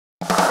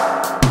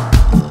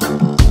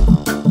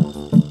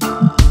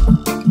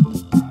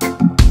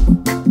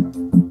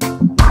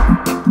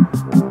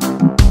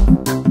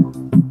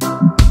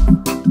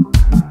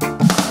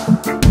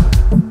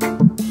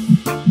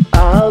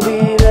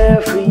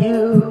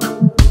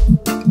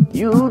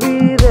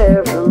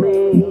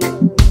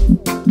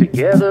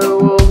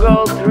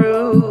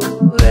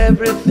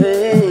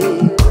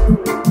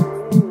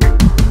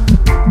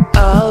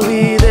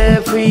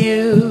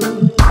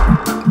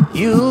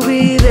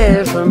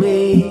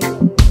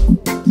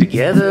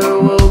Together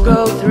we'll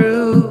go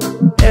through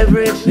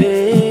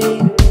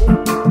everything.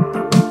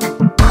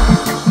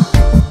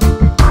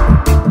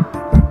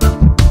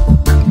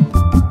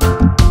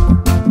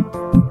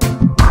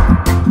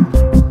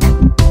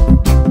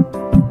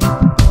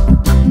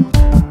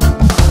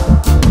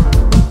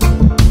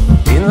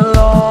 In the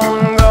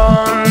long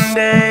gone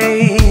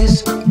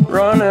days,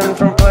 running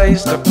from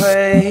place to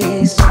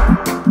place,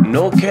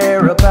 no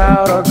care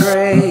about our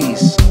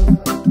grace,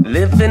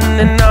 living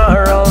in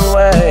our own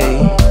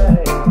way.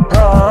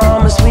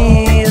 Promise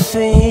me a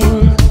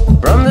thing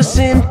from the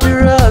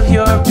center of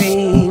your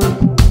being.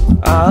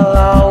 I'll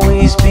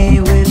always be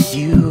with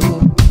you.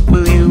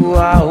 Will you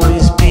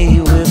always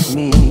be with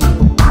me?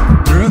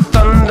 Through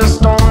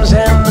thunderstorms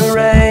and the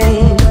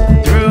rain,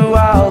 through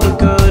all the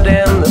good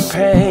and the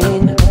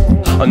pain,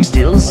 on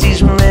still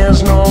seas when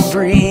there's no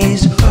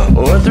breeze,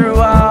 or through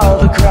all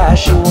the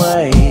crashing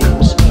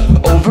waves,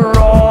 over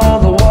all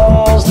the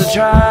walls that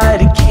try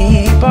to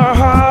keep our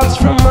hearts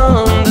from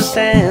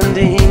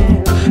understanding,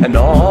 and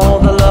all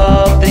the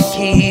love that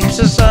keeps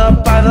us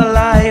up by the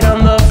light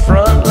on the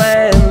front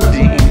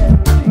landing.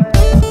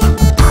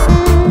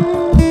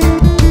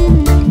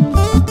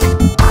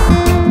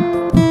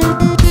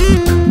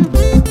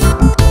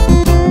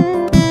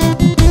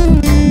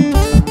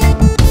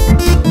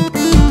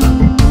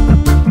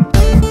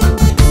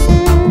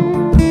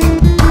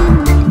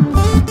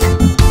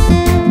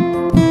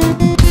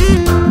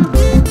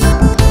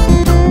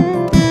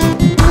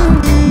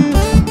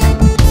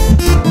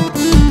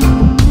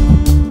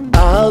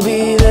 I'll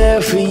be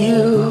there for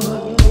you,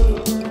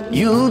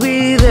 you'll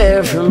be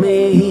there for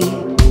me.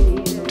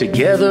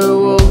 Together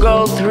we'll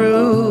go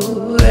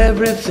through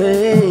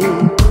everything.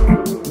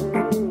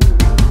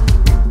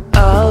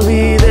 I'll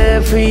be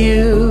there for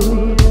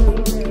you,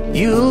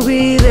 you'll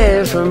be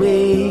there for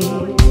me.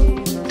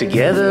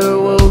 Together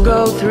we'll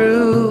go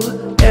through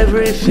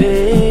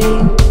everything.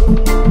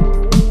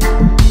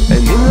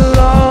 And in the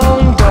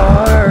long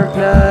dark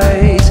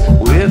nights,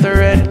 with a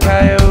red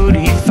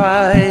coyote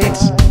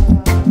fights,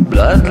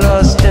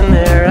 bloodlust in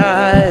their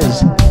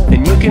eyes,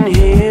 and you can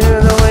hear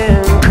the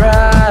wind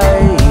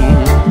crying.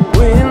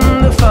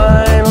 When the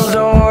final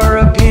door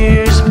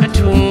appears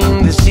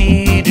between the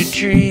cedar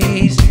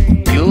trees,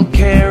 you'll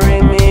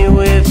carry me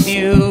with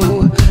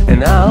you,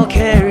 and I'll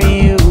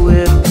carry you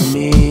with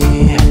me.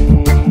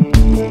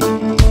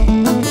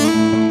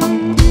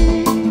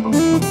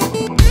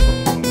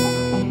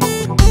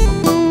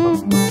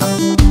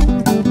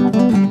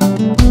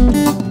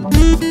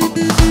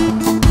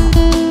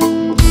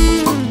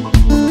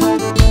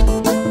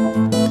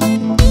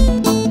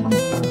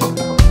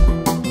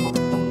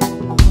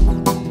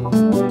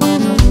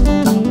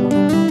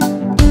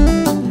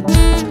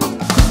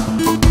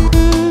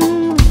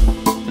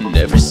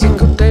 Every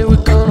single day we're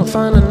gonna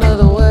find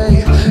another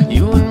way.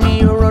 You and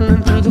me are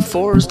running through the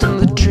forest and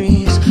the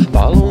trees,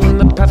 following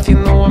the path you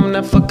know I'm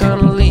never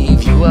gonna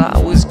leave. You are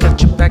always